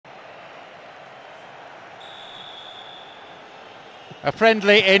A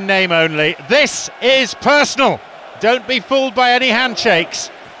friendly in name only. This is personal. Don't be fooled by any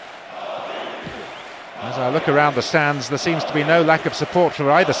handshakes. As I look around the stands, there seems to be no lack of support for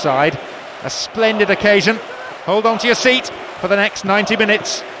either side. A splendid occasion. Hold on to your seat for the next 90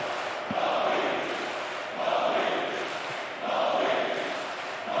 minutes.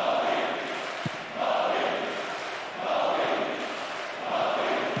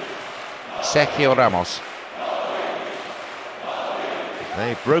 Sergio Ramos.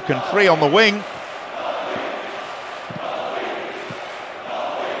 They've broken free on the wing.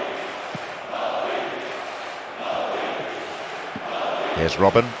 Here's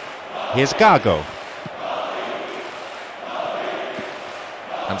Robben. Here's Gago.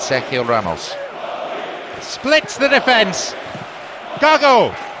 And Sergio Ramos. Splits the defence.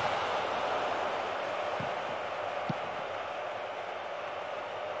 Gago.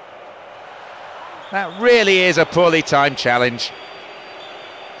 That really is a poorly timed challenge.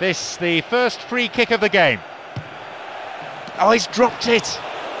 This, the first free kick of the game. Oh, he's dropped it.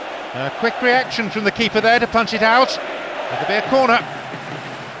 A quick reaction from the keeper there to punch it out. It'll be a corner.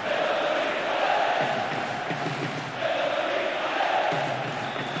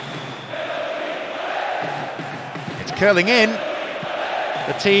 It's curling in.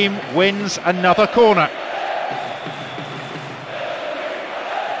 The team wins another corner.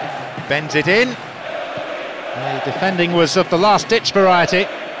 Bends it in. The defending was of the last-ditch variety.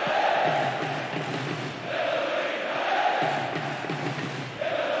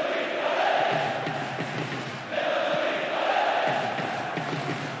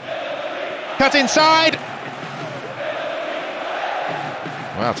 Cut inside.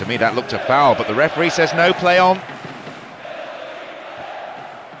 Well, to me that looked a foul, but the referee says no, play on.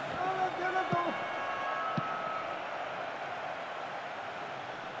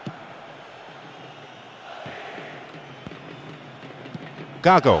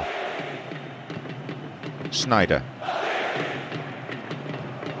 Gago. Sneijder.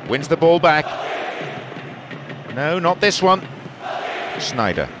 Wins the ball back. No, not this one.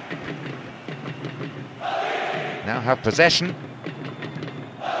 Sneijder. Now have possession.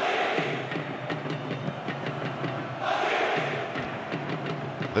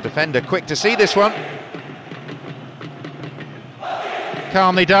 The defender quick to see this one.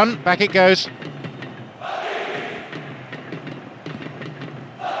 Calmly done, back it goes.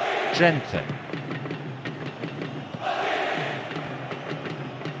 Gente.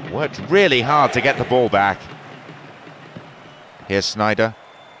 Worked really hard to get the ball back. Here's Sneijder.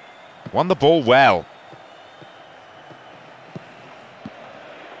 Won the ball well.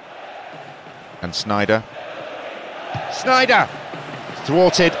 And Sneijder. Sneijder!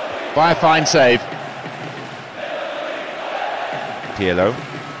 Thwarted by a fine save. Pirlo.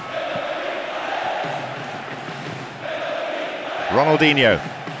 Ronaldinho.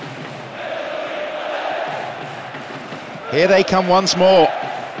 Here they come once more.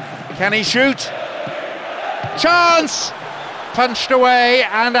 Can he shoot? Chance! Punched away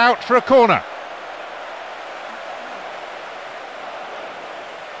and out for a corner.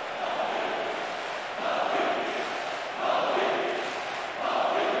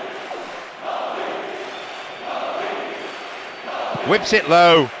 Whips it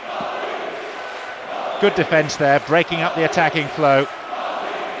low. Good defence there, breaking up the attacking flow.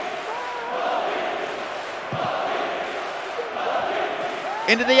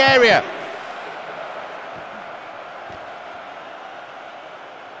 Into the area.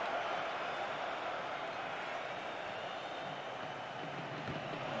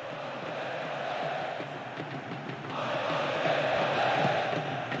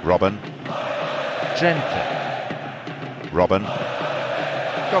 Robben. Gente. Robben.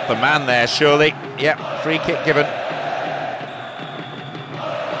 Got the man there, surely. Yep, free kick given.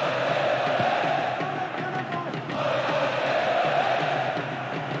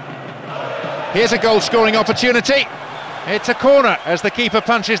 Here's a goal-scoring opportunity. It's a corner as the keeper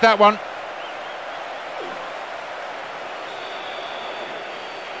punches that one.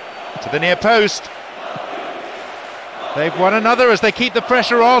 To the near post. They've won another as they keep the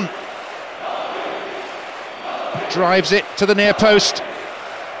pressure on. Drives it to the near post.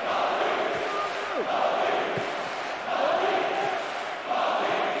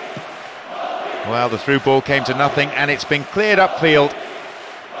 Well, the through ball came to nothing and it's been cleared upfield.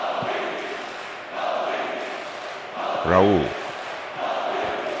 Raul.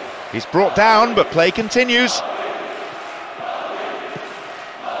 He's brought down, but play continues.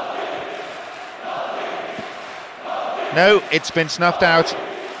 No, it's been snuffed out.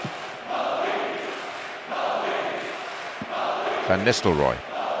 Van Nistelrooy.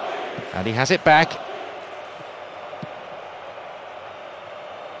 And he has it back.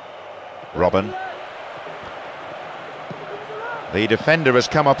 Robben. The defender has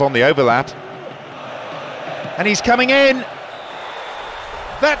come up on the overlap. And he's coming in.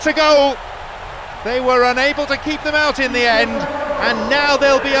 That's a goal. They were unable to keep them out in the end, and now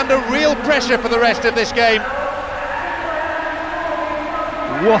they'll be under real pressure for the rest of this game.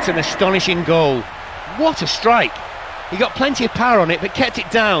 What an astonishing goal. What a strike. He got plenty of power on it, but kept it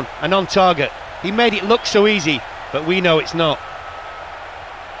down and on target. He made it look so easy, but we know it's not.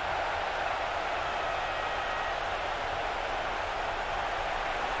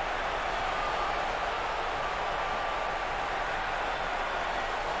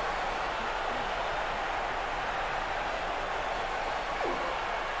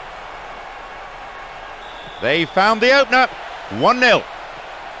 They found the opener, 1-0.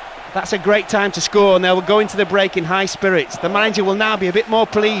 That's a great time to score, and they will go into the break in high spirits. The manager will now be a bit more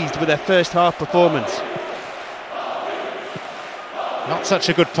pleased with their first half performance. Not such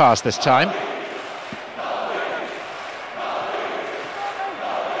a good pass this time.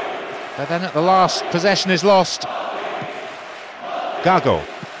 But then at the last, possession is lost. Gago.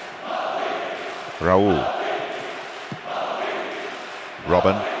 Raul.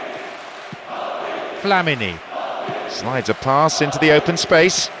 Robben. Flamini slides a pass into the open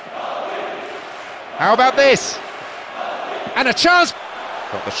space. How about this? And a chance!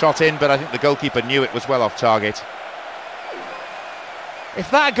 Got the shot in, but I think the goalkeeper knew it was well off target.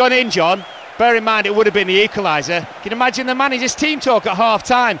 If that had gone in, John, bear in mind it would have been the equaliser. Can you imagine the manager's team talk at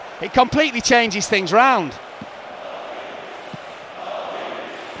half-time? It completely changes things round.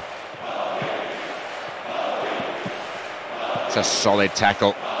 It's a solid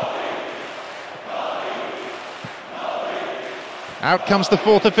tackle. Out comes the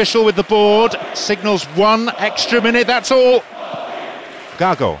fourth official with the board, signals 1 extra minute, that's all.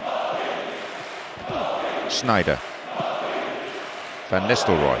 Gago. Sneijder. Van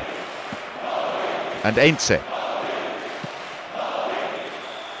Nistelrooy. And Eintze.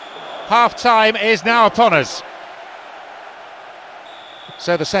 Half-time is now upon us.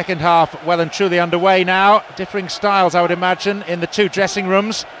 So the second half well and truly underway now. Differing styles, I would imagine, in the two dressing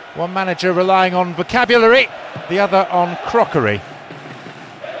rooms. One manager relying on vocabulary, the other on crockery.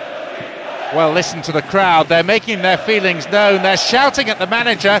 Well, listen to the crowd. They're making their feelings known. They're shouting at the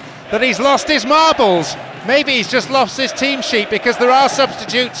manager that he's lost his marbles. Maybe he's just lost his team sheet because there are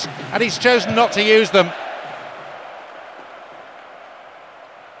substitutes and he's chosen not to use them.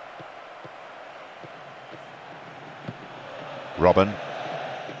 Robben.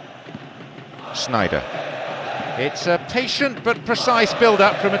 Sneijder. It's a patient but precise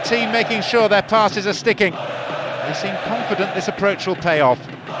build-up from a team making sure their passes are sticking. They seem confident this approach will pay off.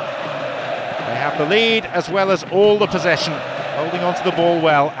 They have the lead as well as all the possession, holding onto the ball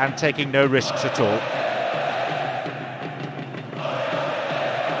well and taking no risks at all.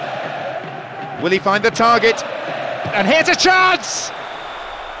 Will he find the target? And here's a chance!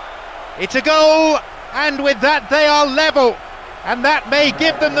 It's a goal, and with that they are level, and that may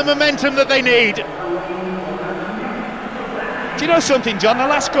give them the momentum that they need. Do you know something, John? The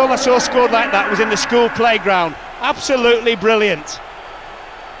last goal I saw scored like that was in the school playground. Absolutely brilliant.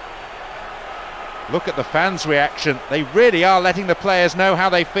 Look at the fans' reaction. They really are letting the players know how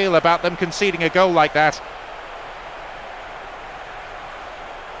they feel about them conceding a goal like that.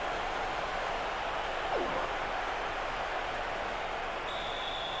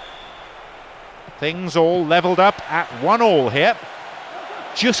 Things all levelled up at 1-1 here.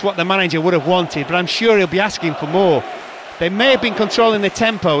 Just what the manager would have wanted, but I'm sure he'll be asking for more. They may have been controlling the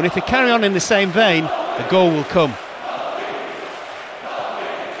tempo, and if they carry on in the same vein, the goal will come.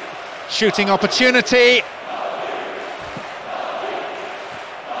 Shooting opportunity.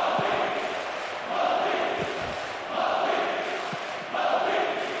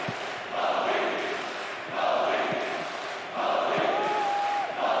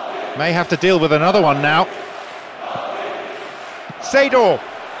 May have to deal with another one now. Seydor.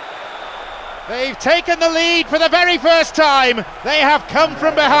 They've taken the lead for the very first time. They have come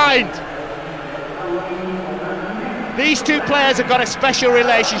from behind. These two players have got a special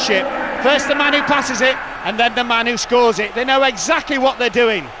relationship. First the man who passes it, and then the man who scores it. They know exactly what they're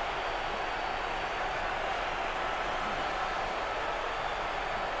doing.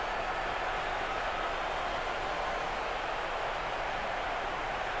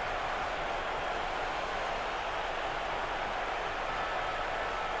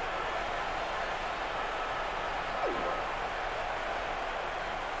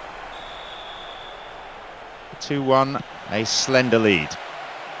 (2-1), a slender lead.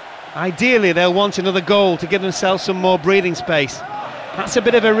 Ideally they'll want another goal to give themselves some more breathing space. That's a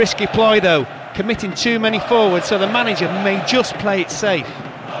bit of a risky ploy though, committing too many forwards, so the manager may just play it safe.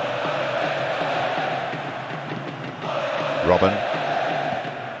 Robin.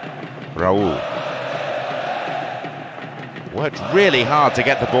 Raul. Worked really hard to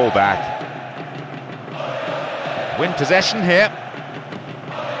get the ball back. Win possession here.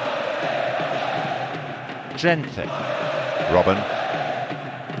 Gente. Robin.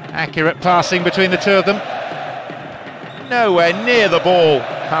 Accurate passing between the two of them. Nowhere near the ball.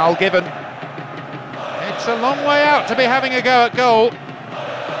 Foul given. It's a long way out to be having a go at goal.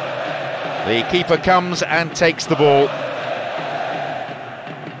 The keeper comes and takes the ball.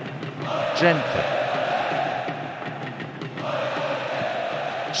 Gente.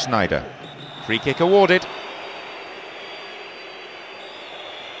 Snyder. Free kick awarded.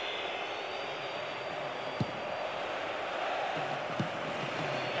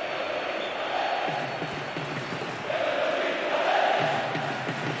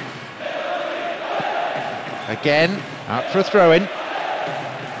 Again, out for a throw-in.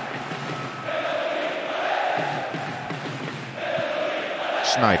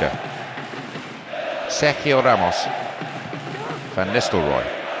 Snyder. Sergio Ramos. Van Nistelrooy.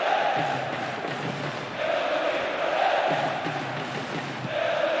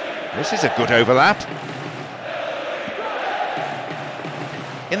 This is a good overlap.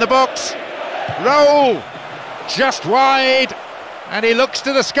 In the box. Roll! Just wide. And he looks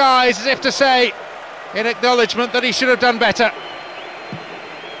to the skies as if to say, in acknowledgement that he should have done better.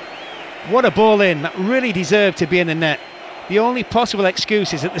 What a ball in, that really deserved to be in the net. The only possible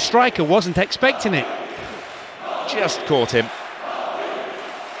excuse is that the striker wasn't expecting it. Just caught him.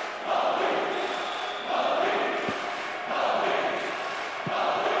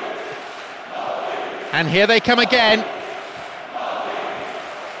 And here they come again.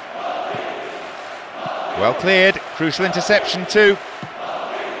 Well cleared, crucial interception too.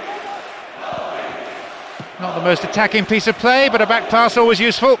 Not the most attacking piece of play, but a back pass always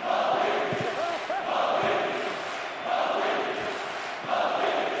useful.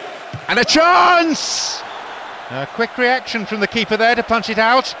 And a chance! A quick reaction from the keeper there to punch it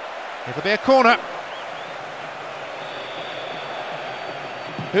out. It'll be a corner.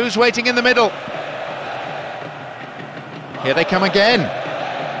 Who's waiting in the middle? Here they come again.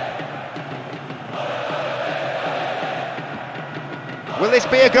 Will this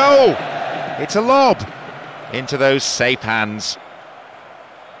be a goal? It's a lob into those safe hands.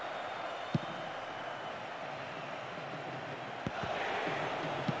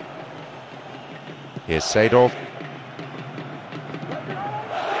 Here's Seedorf.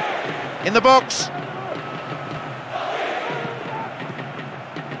 In the box.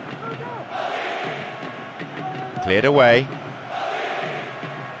 Cleared away.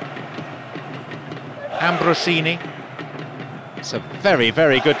 Ambrosini. It's a very,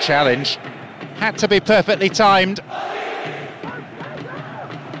 very good challenge. Had to be perfectly timed.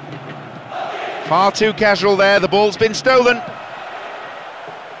 Far too casual there, the ball's been stolen.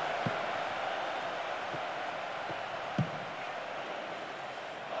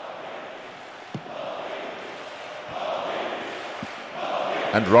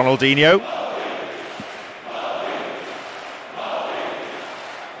 And Ronaldinho.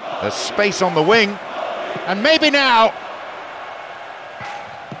 There's space on the wing. And maybe now.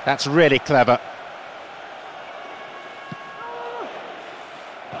 That's really clever.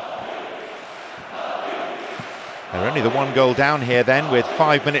 They're only the one goal down here then with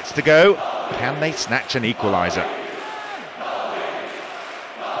 5 minutes to go. Can they snatch an equaliser?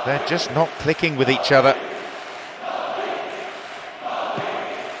 They're just not clicking with each other.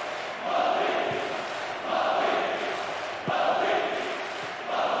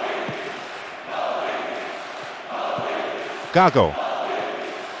 Gago.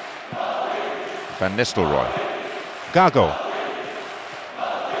 Van Nistelrooy. Gago.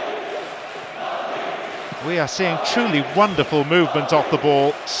 We are seeing truly wonderful movement off the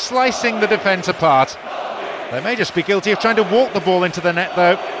ball, slicing the defence apart. They may just be guilty of trying to walk the ball into the net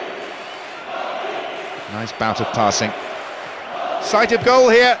though. Nice bout of passing. Sight of goal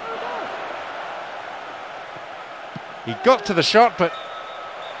here. He got to the shot, but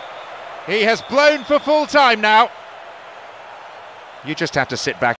he has blown for full time now. You just have to sit back